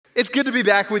It's good to be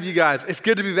back with you guys. It's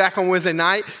good to be back on Wednesday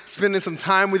night, spending some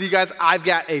time with you guys. I've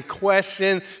got a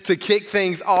question to kick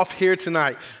things off here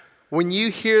tonight. When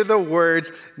you hear the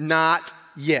words, not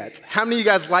yet, how many of you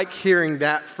guys like hearing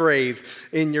that phrase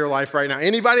in your life right now?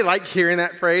 Anybody like hearing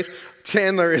that phrase?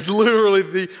 Chandler is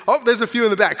literally there's a few in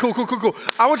the back. Cool.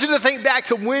 I want you to think back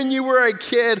to when you were a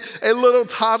kid, a little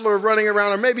toddler running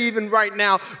around, or maybe even right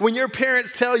now, when your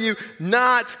parents tell you,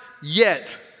 not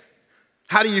yet.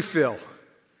 How do you feel?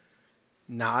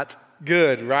 Not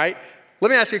good, right?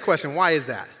 Let me ask you a question. Why is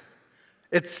that?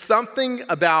 It's something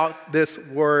about this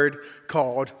word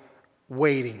called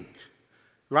waiting,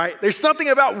 right? There's something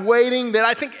about waiting that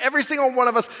I think every single one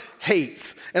of us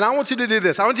hates. And I want you to do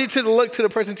this. I want you to look to the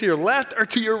person to your left or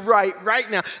to your right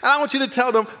now. And I want you to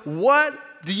tell them, what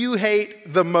do you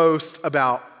hate the most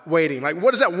about waiting? Like,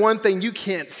 what is that one thing you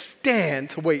can't stand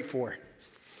to wait for?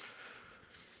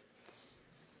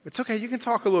 It's okay. You can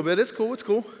talk a little bit. It's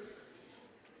cool.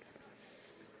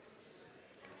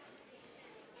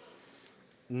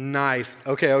 Nice.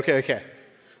 Okay.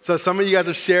 So some of you guys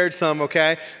have shared some,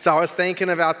 okay? So I was thinking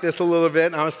about this a little bit,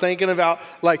 and I was thinking about,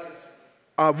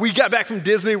 we got back from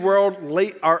Disney World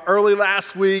early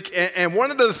last week, and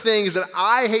one of the things that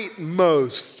I hate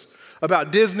most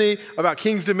about Disney, about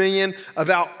King's Dominion,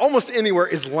 about almost anywhere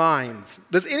is lines.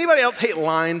 Does anybody else hate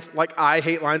lines like I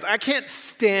hate lines? I can't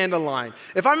stand a line.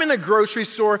 If I'm in a grocery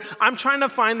store, I'm trying to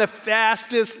find the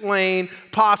fastest lane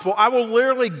possible. I will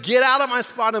literally get out of my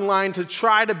spot in line to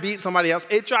try to beat somebody else.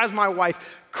 It drives my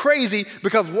wife crazy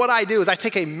because what I do is I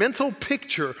take a mental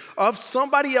picture of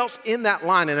somebody else in that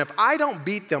line, and if I don't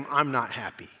beat them, I'm not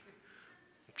happy.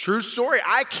 True story.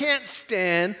 I can't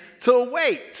stand to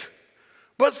wait.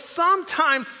 But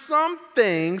sometimes some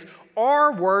things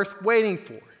are worth waiting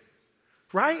for,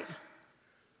 right?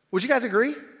 Would you guys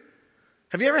agree?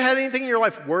 Have you ever had anything in your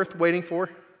life worth waiting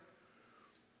for?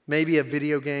 Maybe a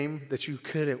video game that you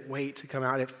couldn't wait to come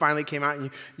out. It finally came out and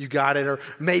you got it. Or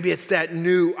maybe it's that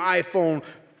new iPhone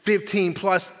 15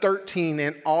 plus 13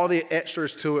 and all the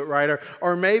extras to it, right?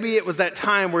 Or maybe it was that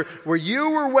time where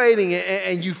you were waiting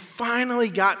and you finally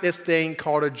got this thing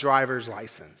called a driver's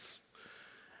license.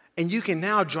 And you can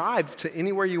now drive to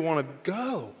anywhere you want to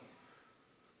go.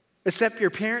 Except your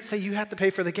parents say you have to pay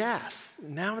for the gas.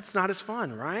 Now it's not as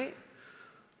fun, right?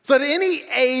 So at any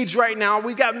age right now,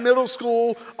 we've got middle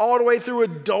school all the way through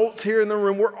adults here in the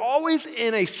room. We're always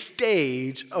in a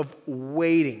stage of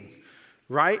waiting,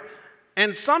 right?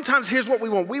 And sometimes here's what we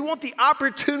want. We want the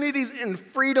opportunities and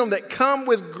freedom that come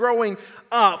with growing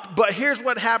up. But here's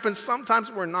what happens.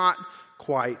 Sometimes we're not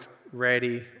quite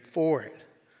ready for it.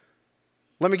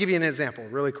 Let me give you an example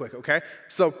really quick, okay?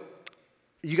 So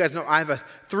you guys know I have a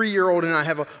 3-year-old and I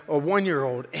have a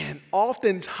 1-year-old. And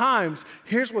oftentimes,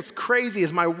 here's what's crazy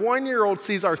is my 1-year-old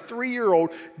sees our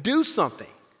 3-year-old do something.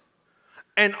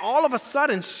 And all of a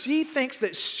sudden, she thinks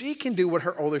that she can do what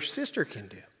her older sister can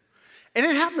do. And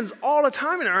it happens all the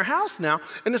time in our house now.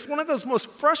 And it's one of those most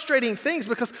frustrating things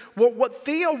because what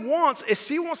Thea wants is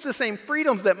she wants the same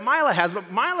freedoms that Mila has. But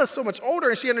Mila's so much older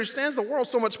and she understands the world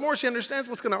so much more. She understands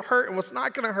what's going to hurt and what's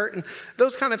not going to hurt and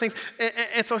those kind of things.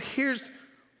 And so here's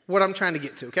what I'm trying to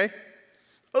get to, okay?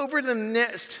 Over the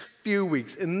next few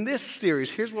weeks in this series,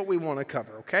 here's what we want to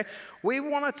cover, okay? We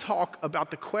want to talk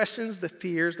about the questions, the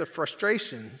fears, the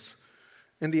frustrations,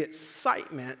 and the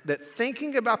excitement that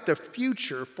thinking about the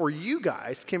future for you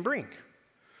guys can bring.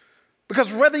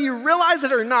 Because whether you realize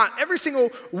it or not, every single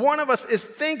one of us is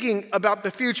thinking about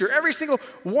the future. Every single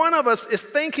one of us is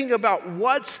thinking about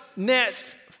what's next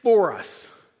for us.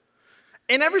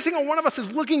 And every single one of us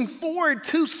is looking forward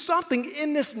to something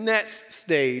in this next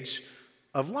stage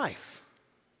of life.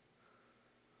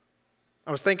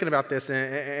 I was thinking about this,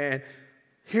 and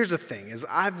here's the thing, is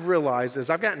I've realized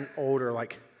as I've gotten older,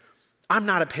 I'm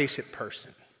not a patient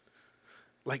person.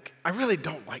 I really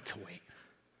don't like to wait.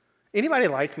 Anybody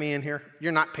like me in here?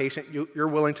 You're not patient. You're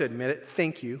willing to admit it.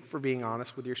 Thank you for being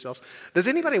honest with yourselves. Does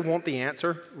anybody want the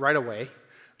answer right away?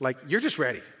 You're just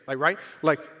ready. Right?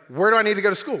 Where do I need to go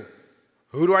to school?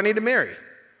 Who do I need to marry?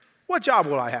 What job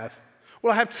will I have?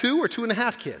 Will I have 2 or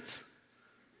 2.5 kids?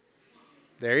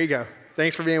 There you go.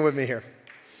 Thanks for being with me here.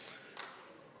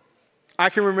 I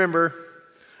can remember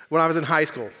when I was in high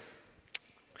school.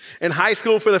 In high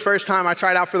school, for the first time, I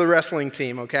tried out for the wrestling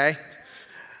team, okay?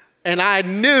 And I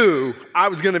knew I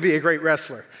was going to be a great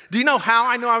wrestler. Do you know how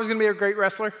I knew I was going to be a great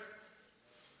wrestler?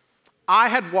 I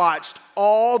had watched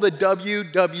all the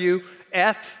WWF,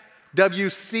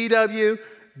 WCW,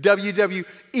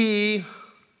 WWE,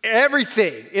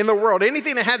 everything in the world,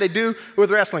 anything that had to do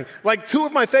with wrestling. 2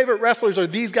 of my favorite wrestlers are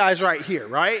these guys right here,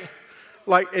 right?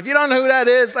 Like, if you don't know who that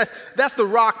is, that's The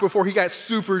Rock before he got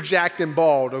super jacked and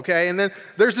bald, okay? And then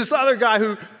there's this other guy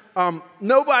who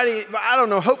nobody, I don't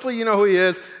know, hopefully you know who he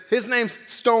is. His name's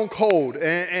Stone Cold,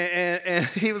 and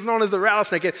he was known as the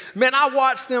Rattlesnake. And man, I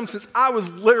watched them since I was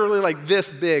literally like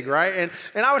this big, right? And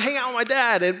I would hang out with my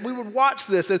dad, and we would watch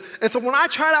this. And so when I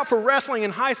tried out for wrestling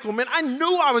in high school, man, I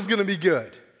knew I was going to be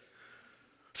good.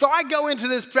 So I go into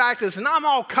this practice, and I'm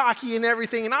all cocky and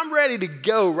everything, and I'm ready to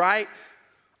go, right?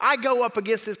 I go up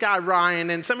against this guy, Ryan,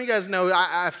 and some of you guys know,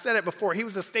 I've said it before, he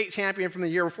was a state champion from the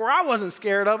year before. I wasn't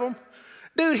scared of him.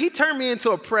 Dude, he turned me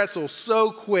into a pretzel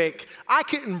so quick, I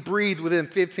couldn't breathe within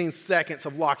 15 seconds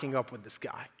of locking up with this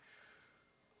guy.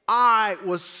 I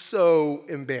was so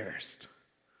embarrassed.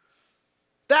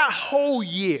 That whole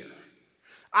year,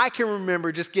 I can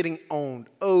remember just getting owned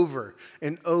over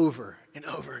and over and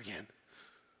over again.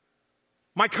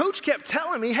 My coach kept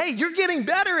telling me, hey, you're getting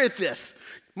better at this.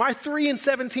 My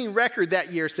 3-17 record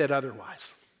that year said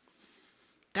otherwise.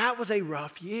 That was a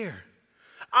rough year.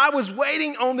 I was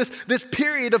waiting on this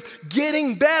period of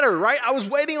getting better, right? I was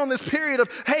waiting on this period of,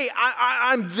 hey,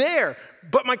 I'm there.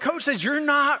 But my coach says, you're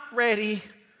not ready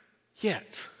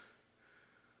yet.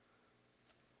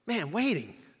 Man,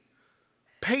 waiting,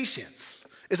 patience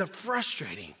is a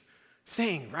frustrating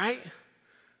thing, right?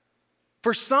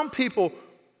 For some people,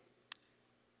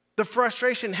 the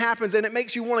frustration happens and it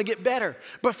makes you want to get better.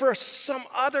 But for some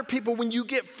other people, when you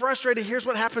get frustrated, here's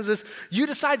what happens is you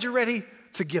decide you're ready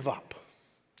to give up.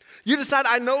 You decide,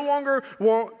 I no longer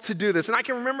want to do this. And I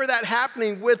can remember that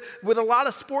happening with a lot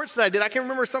of sports that I did. I can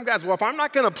remember some guys, well, if I'm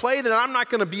not going to play, then I'm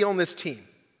not going to be on this team.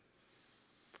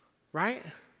 Right?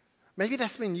 Maybe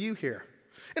that's been you here.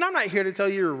 And I'm not here to tell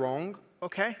you you're wrong,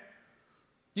 okay?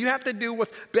 You have to do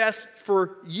what's best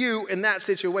for you in that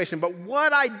situation. But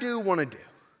what I do want to do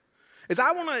is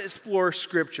I want to explore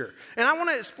Scripture. And I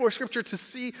want to explore Scripture to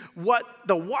see what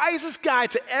the wisest guy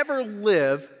to ever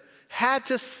live had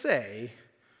to say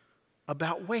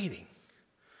about waiting,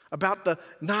 about the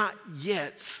not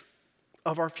yets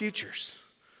of our futures.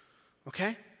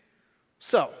 Okay?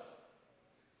 So,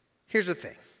 here's the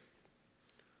thing.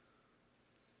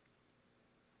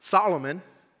 Solomon,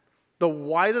 the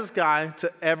wisest guy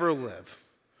to ever live,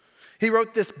 he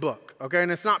wrote this book, okay?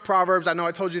 And it's not Proverbs. I know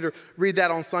I told you to read that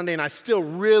on Sunday, and I still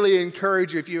really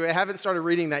encourage you, if you haven't started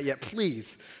reading that yet,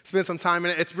 please spend some time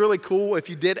in it. It's really cool. If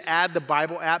you did add the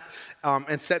Bible app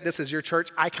and set this as your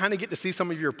church, I kind of get to see some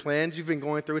of your plans you've been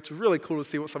going through. It's really cool to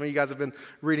see what some of you guys have been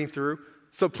reading through.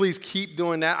 So please keep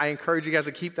doing that. I encourage you guys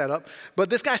to keep that up.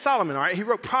 But this guy Solomon, all right, he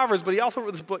wrote Proverbs, but he also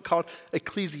wrote this book called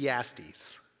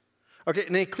Ecclesiastes. Okay,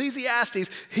 in Ecclesiastes,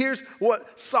 here's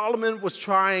what Solomon was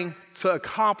trying to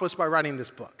accomplish by writing this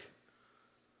book.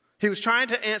 He was trying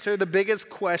to answer the biggest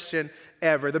question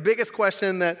ever, the biggest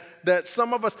question that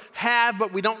some of us have,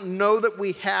 but we don't know that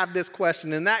we have this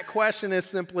question. And that question is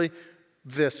simply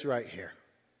this right here.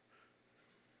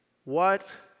 What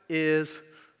is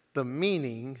the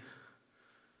meaning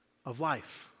of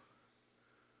life?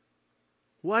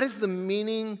 What is the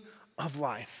meaning of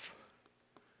life?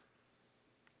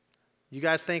 You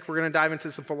guys think we're going to dive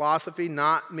into some philosophy?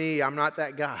 Not me. I'm not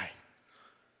that guy.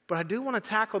 But I do want to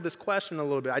tackle this question a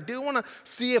little bit. I do want to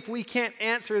see if we can't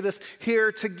answer this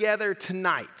here together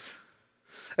tonight.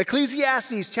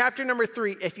 Ecclesiastes chapter number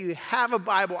 3. If you have a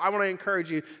Bible, I want to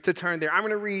encourage you to turn there. I'm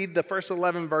going to read the first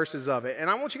 11 verses of it. And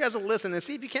I want you guys to listen and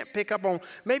see if you can't pick up on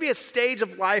maybe a stage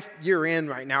of life you're in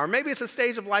right now. Or maybe it's a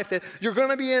stage of life that you're going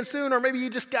to be in soon, or maybe you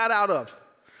just got out of.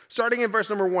 Starting in verse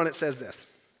number 1, it says this.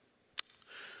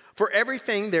 For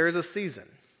everything there is a season,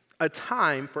 a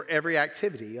time for every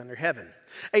activity under heaven,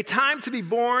 a time to be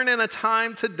born and a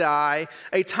time to die,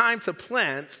 a time to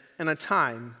plant and a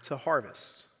time to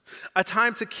harvest, a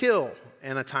time to kill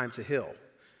and a time to heal,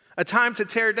 a time to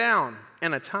tear down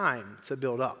and a time to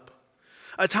build up,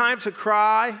 a time to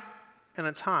cry and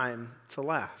a time to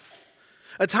laugh,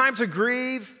 a time to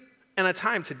grieve and a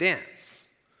time to dance,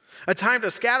 a time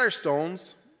to scatter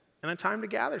stones and a time to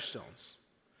gather stones,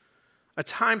 a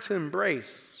time to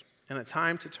embrace and a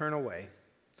time to turn away,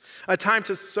 a time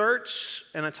to search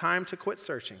and a time to quit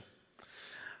searching,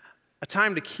 a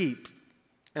time to keep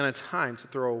and a time to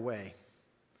throw away,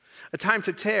 a time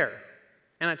to tear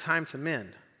and a time to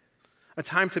mend, a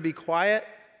time to be quiet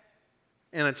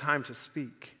and a time to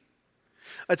speak,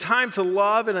 a time to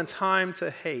love and a time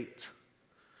to hate,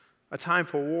 a time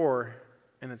for war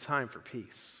and a time for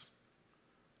peace.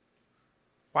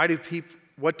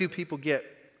 What do people get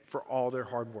for all their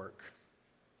hard work?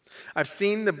 I've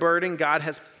seen the burden God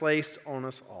has placed on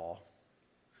us all.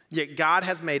 Yet God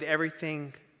has made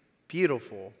everything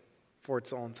beautiful for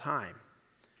its own time.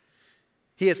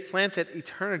 He has planted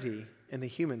eternity in the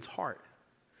human's heart.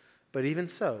 But even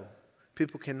so,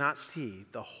 people cannot see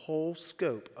the whole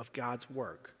scope of God's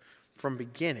work from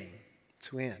beginning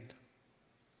to end.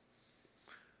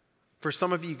 For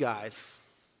some of you guys,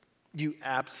 you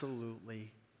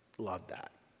absolutely love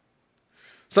that.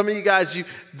 Some of you guys,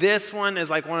 this one is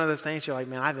like one of those things you're like,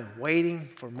 man, I've been waiting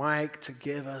for Mike to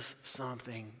give us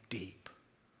something deep.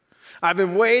 I've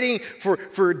been waiting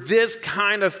for this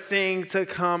kind of thing to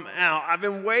come out. I've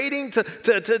been waiting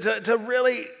to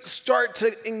really start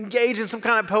to engage in some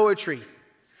kind of poetry.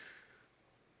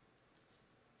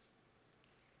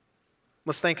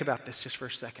 Let's think about this just for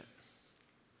a second.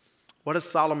 What does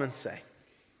Solomon say?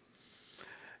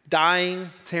 Dying,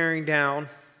 tearing down,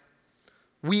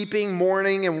 weeping,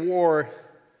 mourning, and war.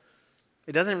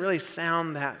 It doesn't really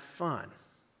sound that fun.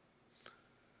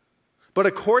 But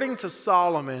according to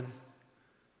Solomon,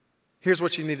 here's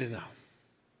what you need to know.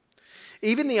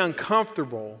 Even the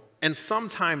uncomfortable and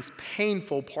sometimes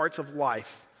painful parts of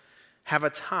life have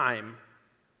a time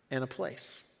and a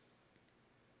place.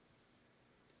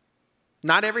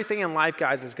 Not everything in life,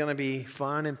 guys, is going to be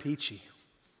fun and peachy.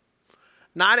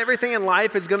 Not everything in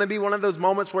life is going to be one of those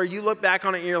moments where you look back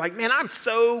on it and you're like, man, I'm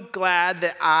so glad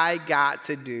that I got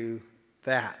to do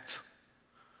that.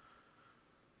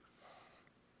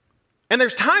 And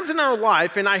there's times in our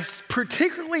life, and I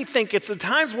particularly think it's the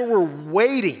times where we're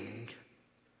waiting,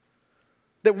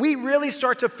 that we really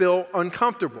start to feel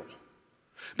uncomfortable.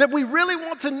 That we really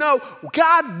want to know,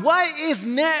 God, what is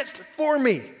next for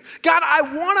me? God, I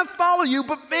want to follow you,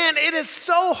 but man, it is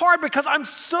so hard because I'm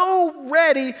so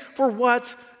ready for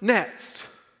what's next.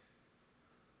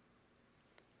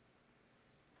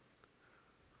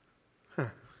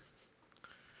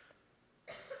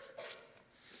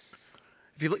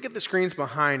 If you look at the screens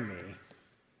behind me,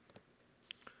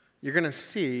 you're going to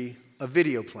see a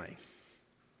video playing.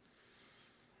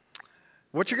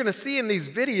 What you're going to see in these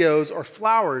videos are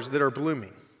flowers that are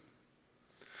blooming.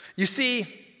 You see,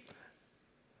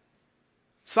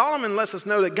 Solomon lets us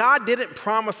know that God didn't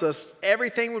promise us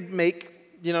everything would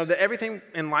that everything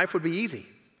in life would be easy.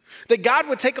 That God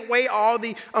would take away all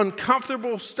the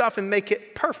uncomfortable stuff and make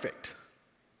it perfect.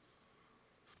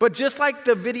 But just like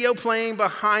the video playing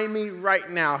behind me right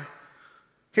now,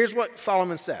 here's what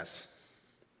Solomon says.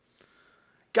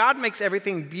 God makes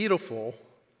everything beautiful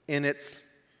in its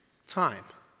time.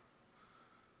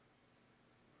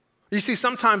 You see,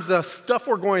 sometimes the stuff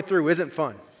we're going through isn't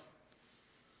fun.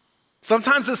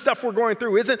 Sometimes the stuff we're going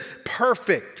through isn't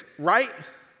perfect, right?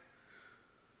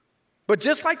 But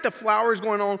just like the flowers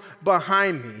going on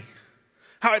behind me,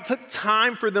 how it took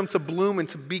time for them to bloom and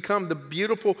to become the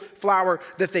beautiful flower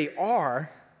that they are,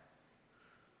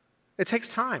 it takes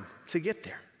time to get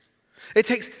there. It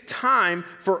takes time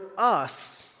for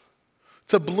us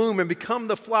to bloom and become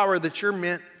the flower that you're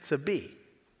meant to be.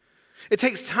 It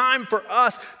takes time for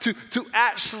us to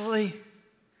actually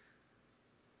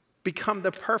become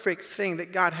the perfect thing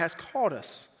that God has called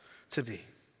us to be.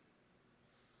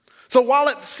 So while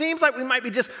it seems like we might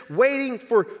be just waiting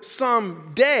for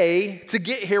some day to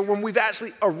get here when we've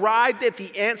actually arrived at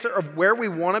the answer of where we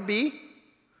want to be,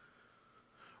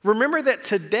 remember that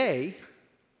today,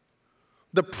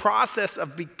 the process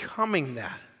of becoming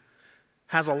that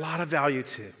has a lot of value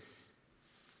too.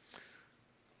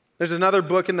 There's another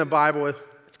book in the Bible,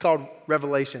 it's called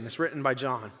Revelation. It's written by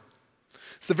John.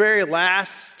 It's the very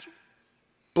last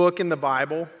book in the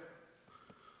Bible.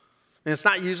 And it's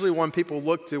not usually one people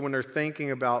look to when they're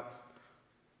thinking about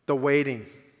the waiting,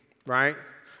 right?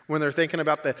 When they're thinking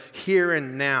about the here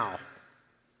and now.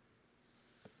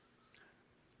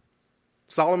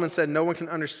 Solomon said no one can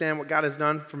understand what God has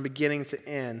done from beginning to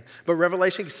end. But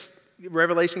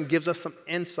Revelation gives us some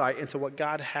insight into what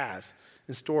God has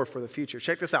in store for the future.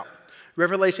 Check this out.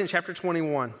 Revelation chapter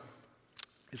 21.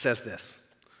 It says this.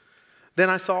 Then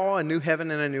I saw a new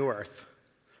heaven and a new earth.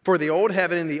 For the old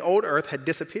heaven and the old earth had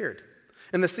disappeared,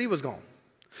 and the sea was gone.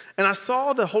 And I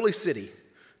saw the holy city,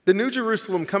 the new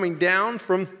Jerusalem, coming down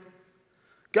from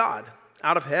God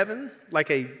out of heaven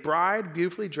like a bride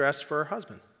beautifully dressed for her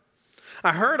husband.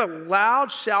 I heard a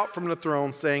loud shout from the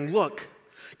throne saying, "Look,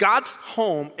 God's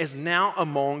home is now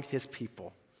among his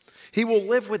people. He will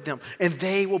live with them, and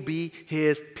they will be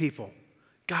his people.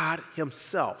 God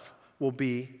himself will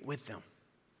be with them.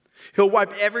 He'll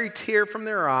wipe every tear from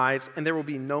their eyes, and there will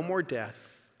be no more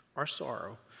death or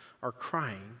sorrow or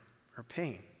crying or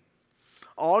pain.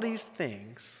 All these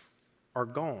things are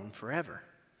gone forever."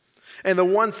 And the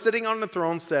one sitting on the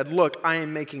throne said, "Look, I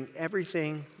am making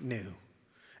everything new."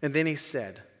 And then he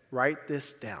said, "Write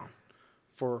this down,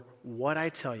 for what I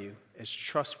tell you is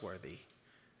trustworthy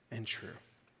and true."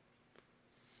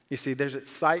 You see, there's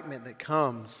excitement that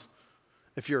comes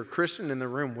if you're a Christian in the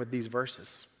room with these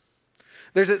verses.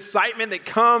 There's excitement that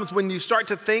comes when you start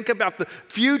to think about the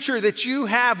future that you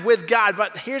have with God.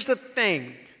 But here's the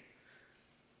thing.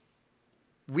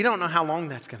 We don't know how long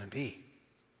that's going to be.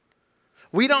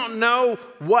 We don't know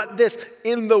what this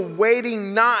in the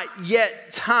waiting not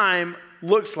yet time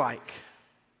looks like.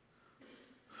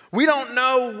 We don't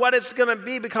know what it's going to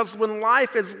be because when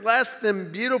life is less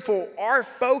than beautiful, our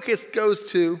focus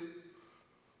goes to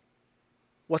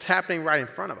what's happening right in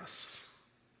front of us.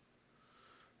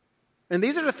 And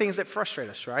these are the things that frustrate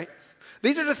us, right?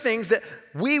 These are the things that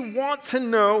we want to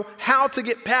know how to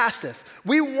get past this.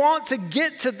 We want to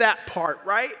get to that part,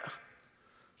 right?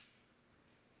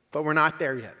 But we're not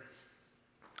there yet.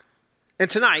 And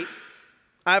tonight,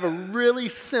 I have a really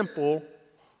simple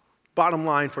bottom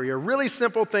line for you, a really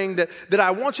simple thing that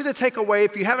I want you to take away.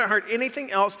 If you haven't heard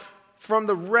anything else from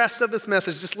the rest of this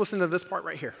message, just listen to this part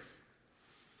right here.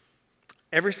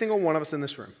 Every single one of us in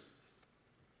this room,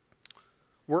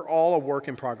 we're all a work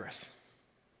in progress.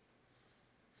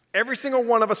 Every single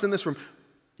one of us in this room,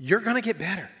 you're going to get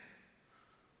better.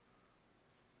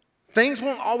 Things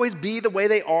won't always be the way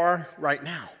they are right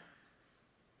now.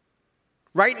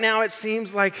 Right now, it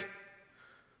seems like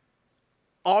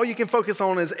all you can focus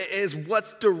on is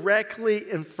what's directly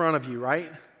in front of you, right?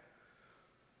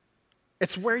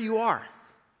 It's where you are.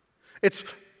 It's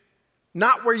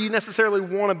not where you necessarily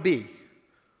want to be.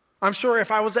 I'm sure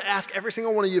if I was to ask every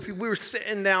single one of you, if we were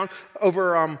sitting down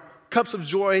over cups of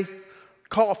joy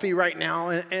coffee right now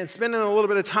and spending a little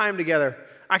bit of time together,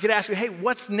 I could ask you, hey,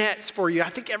 what's next for you? I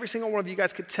think every single one of you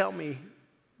guys could tell me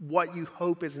what you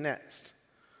hope is next.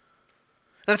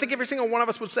 And I think every single one of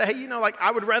us would say, hey,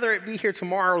 I would rather it be here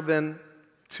tomorrow than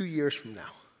 2 years from now.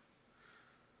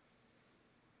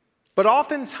 But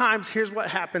oftentimes, here's what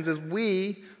happens is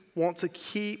we want to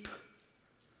keep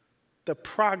the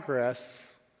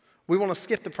progress. We want to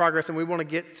skip the progress and we want to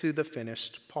get to the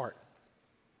finished part.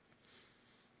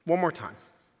 One more time.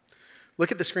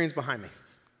 Look at the screens behind me.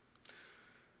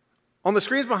 On the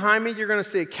screens behind me, you're going to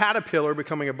see a caterpillar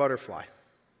becoming a butterfly.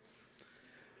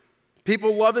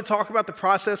 People love to talk about the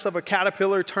process of a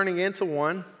caterpillar turning into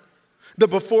one. The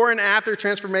before and after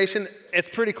transformation, it's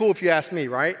pretty cool if you ask me,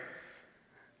 right?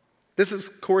 This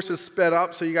course is sped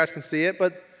up so you guys can see it,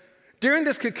 but during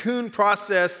this cocoon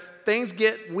process, things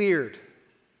get weird.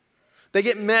 They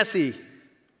get messy.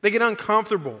 They get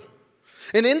uncomfortable.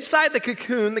 And inside the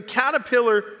cocoon, the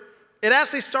caterpillar, it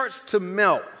actually starts to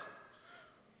melt.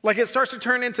 Like it starts to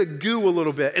turn into goo a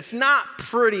little bit. It's not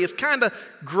pretty. It's kind of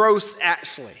gross,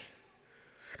 actually.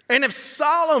 And if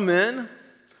Solomon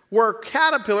were a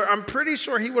caterpillar, I'm pretty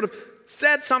sure he would have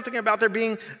said something about there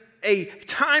being a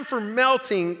time for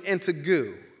melting into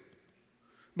goo.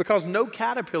 Because no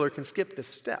caterpillar can skip this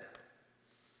step.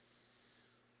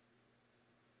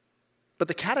 But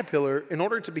the caterpillar, in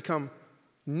order to become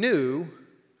new,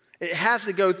 it has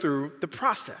to go through the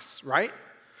process, right?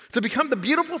 To become the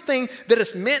beautiful thing that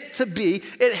it's meant to be,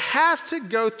 it has to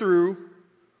go through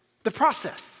the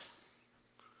process.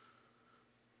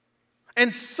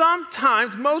 And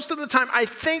sometimes, most of the time, I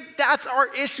think that's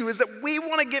our issue, is that we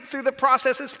want to get through the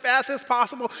process as fast as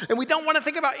possible, and we don't want to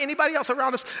think about anybody else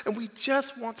around us, and we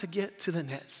just want to get to the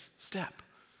next step.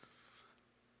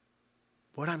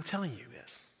 What I'm telling you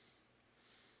is,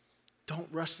 don't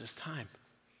rush this time.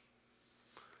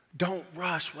 Don't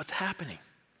rush what's happening.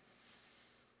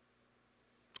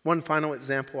 One final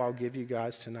example I'll give you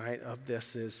guys tonight of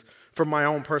this is from my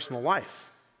own personal life.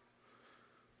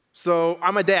 So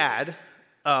I'm a dad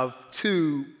of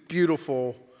 2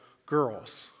 beautiful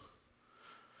girls.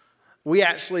 We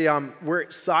actually, we're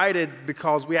excited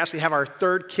because we actually have our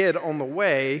 3rd kid on the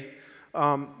way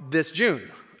this June.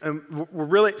 And we're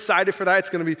really excited for that. It's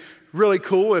going to be really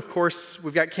cool. Of course,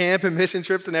 we've got camp and mission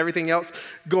trips and everything else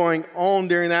going on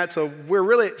during that. So we're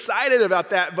really excited about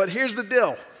that. But here's the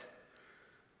deal.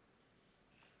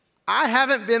 I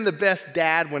haven't been the best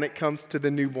dad when it comes to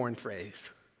the newborn phase.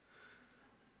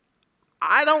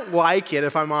 I don't like it,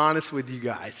 if I'm honest with you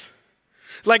guys.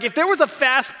 Like, if there was a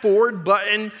fast forward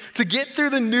button to get through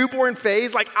the newborn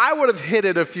phase, I would have hit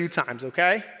it a few times,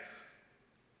 okay?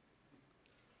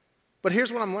 But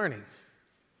here's what I'm learning.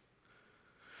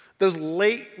 Those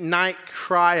late night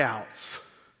cry-outs,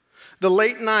 the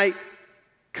late night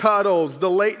cuddles, the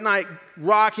late night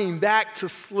rocking back to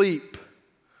sleep,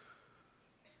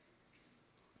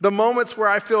 the moments where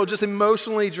I feel just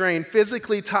emotionally drained,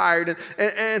 physically tired,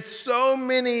 and so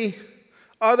many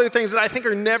other things that I think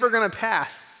are never going to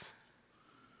pass.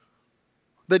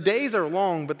 The days are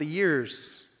long, but the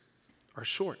years are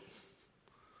short.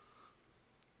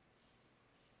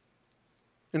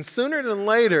 And sooner than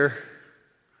later,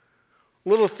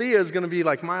 little Thea is going to be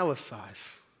like Mila's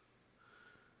size.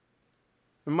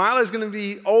 And Mila's going to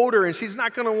be older, and she's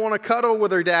not going to want to cuddle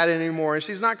with her dad anymore, and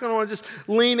she's not going to want to just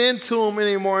lean into him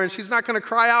anymore, and she's not going to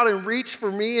cry out and reach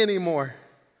for me anymore.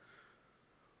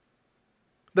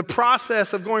 The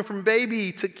process of going from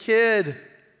baby to kid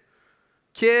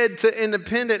to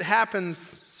independent happens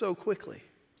so quickly.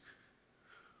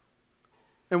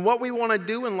 And what we want to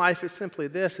do in life is simply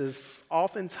this, is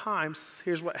oftentimes,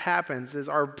 here's what happens, is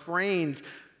our brains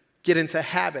get into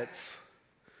habits.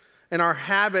 And our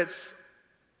habits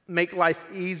make life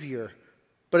easier,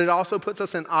 but it also puts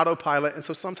us in autopilot, and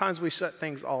so sometimes we shut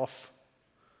things off.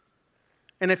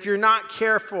 And if you're not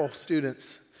careful,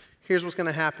 students, here's what's going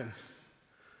to happen.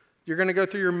 You're going to go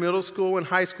through your middle school and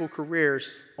high school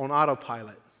careers on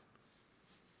autopilot,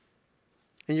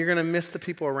 and you're going to miss the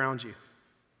people around you.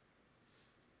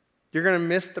 You're going to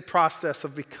miss the process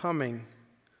of becoming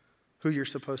who you're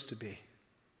supposed to be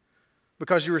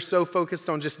because you were so focused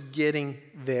on just getting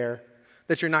there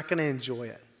that you're not going to enjoy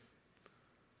it.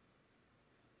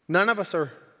 None of us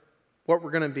are what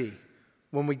we're going to be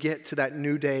when we get to that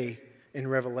new day in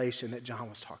Revelation that John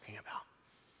was talking about.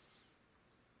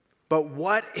 But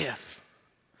what if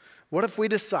we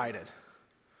decided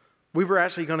we were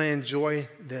actually going to enjoy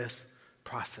this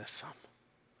process some?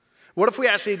 What if we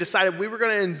actually decided we were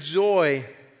going to enjoy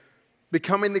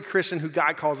becoming the Christian who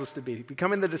God calls us to be,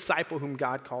 becoming the disciple whom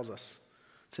God calls us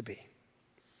to be?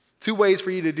 2 ways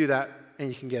for you to do that, and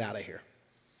you can get out of here.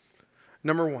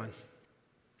 Number 1,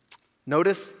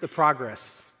 notice the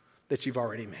progress that you've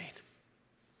already made.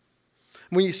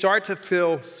 When you start to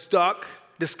feel stuck,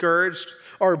 discouraged,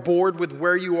 or bored with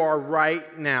where you are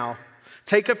right now,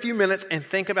 take a few minutes and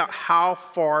think about how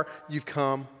far you've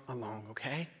come along,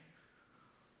 okay?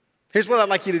 Here's what I'd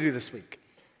like you to do this week.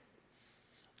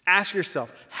 Ask yourself,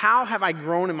 how have I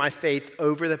grown in my faith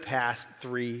over the past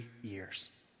 3 years?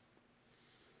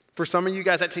 For some of you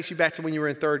guys, that takes you back to when you were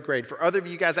in 3rd grade. For other of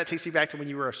you guys, that takes you back to when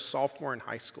you were a sophomore in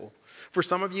high school. For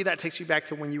some of you, that takes you back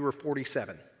to when you were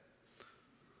 47.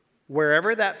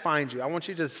 Wherever that finds you, I want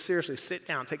you to seriously sit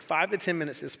down, take 5 to 10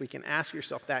 minutes this week and ask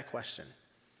yourself that question.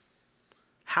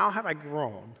 How have I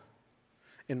grown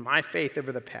in my faith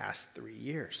over the past 3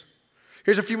 years?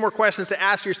 Here's a few more questions to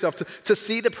ask yourself to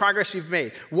see the progress you've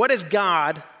made. What has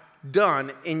God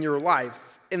done in your life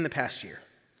in the past year?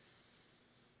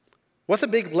 What's a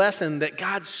big lesson that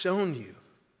God's shown you?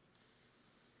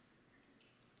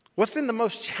 What's been the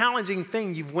most challenging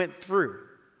thing you've went through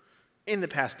in the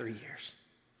past 3 years?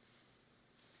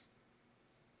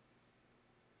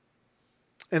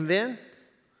 And then,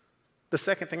 the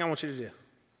second thing I want you to do,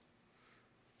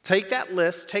 take that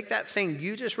list, take that thing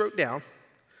you just wrote down,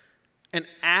 and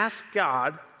ask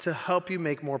God to help you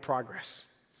make more progress.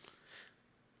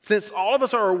 Since all of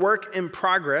us are a work in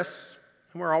progress,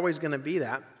 and we're always going to be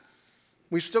that,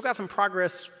 we've still got some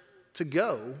progress to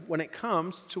go when it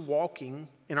comes to walking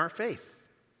in our faith.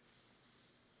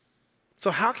 So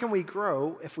how can we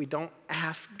grow if we don't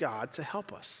ask God to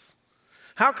help us?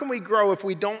 How can we grow if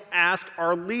we don't ask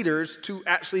our leaders to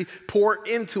actually pour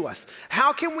into us?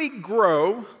 How can we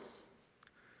grow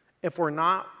if we're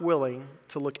not willing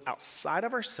to look outside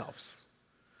of ourselves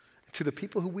to the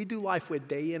people who we do life with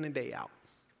day in and day out?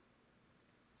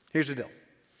 Here's the deal.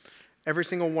 Every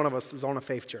single one of us is on a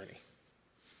faith journey.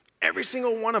 Every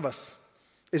single one of us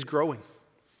is growing.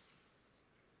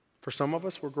 For some of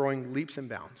us, we're growing leaps and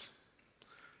bounds.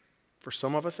 For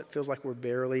some of us, it feels like we're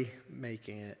barely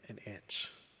making it an inch.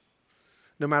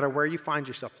 No matter where you find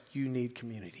yourself, you need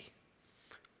community.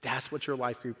 That's what your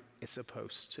life group is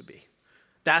supposed to be.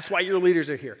 That's why your leaders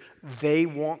are here. They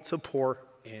want to pour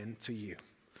into you.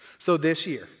 So this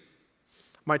year,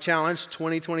 my challenge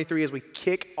 2023 as we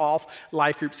kick off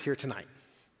life groups here tonight.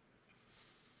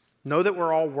 Know that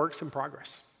we're all works in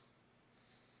progress.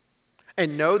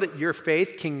 And know that your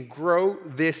faith can grow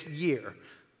this year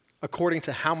according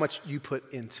to how much you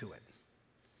put into it.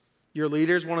 Your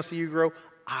leaders want to see you grow.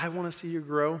 I want to see you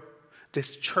grow.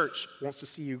 This church wants to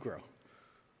see you grow.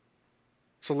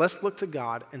 So let's look to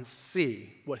God and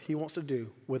see what he wants to do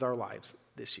with our lives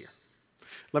this year.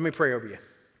 Let me pray over you.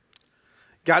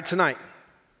 God, tonight,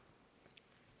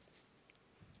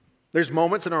 there's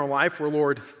moments in our life where,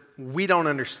 Lord, we don't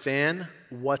understand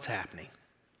what's happening.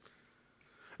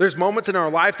 There's moments in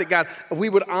our life that, God, we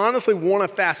would honestly want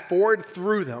to fast forward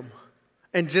through them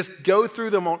and just go through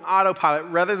them on autopilot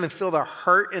rather than feel the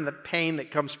hurt and the pain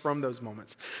that comes from those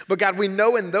moments. But God, we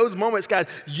know in those moments, God,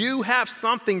 you have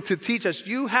something to teach us.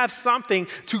 You have something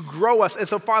to grow us. And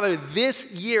so, Father,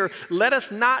 this year, let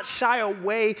us not shy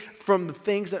away from the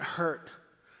things that hurt.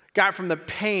 God, from the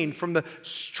pain, from the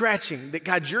stretching, that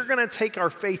God, you're going to take our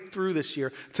faith through this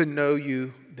year to know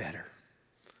you better.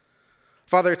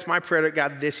 Father, it's my prayer that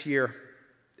God, this year,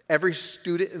 every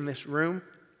student in this room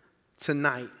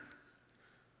tonight,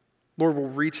 Lord, will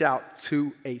reach out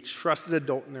to a trusted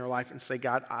adult in their life and say,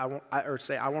 God, I want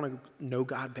to know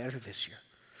God better this year.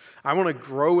 I want to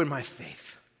grow in my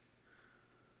faith.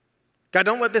 God,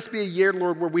 don't let this be a year,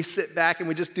 Lord, where we sit back and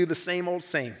we just do the same old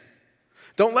same.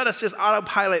 Don't let us just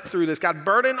autopilot through this. God,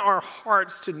 burden our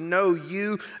hearts to know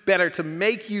you better, to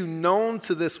make you known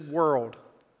to this world.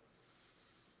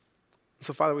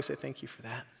 So, Father, we say thank you for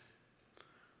that.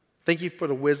 Thank you for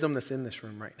the wisdom that's in this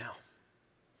room right now.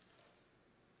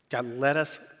 God, let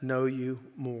us know you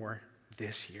more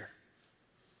this year.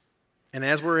 And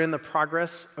as we're in the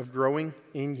progress of growing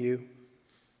in you,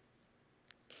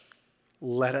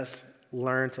 let us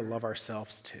learn to love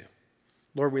ourselves too.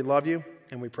 Lord, we love you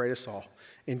and we pray this all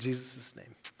in Jesus'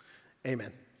 name.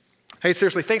 Amen. Hey,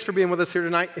 seriously, thanks for being with us here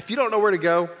tonight. If you don't know where to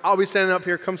go, I'll be standing up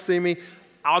here. Come see me.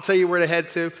 I'll tell you where to head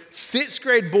to. Sixth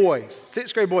grade boys,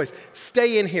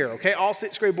 stay in here, okay? All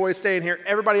sixth grade boys stay in here.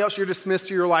 Everybody else, you're dismissed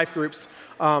to your life groups.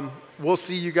 We'll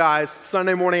see you guys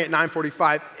Sunday morning at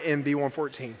 9:45 in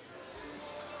B114.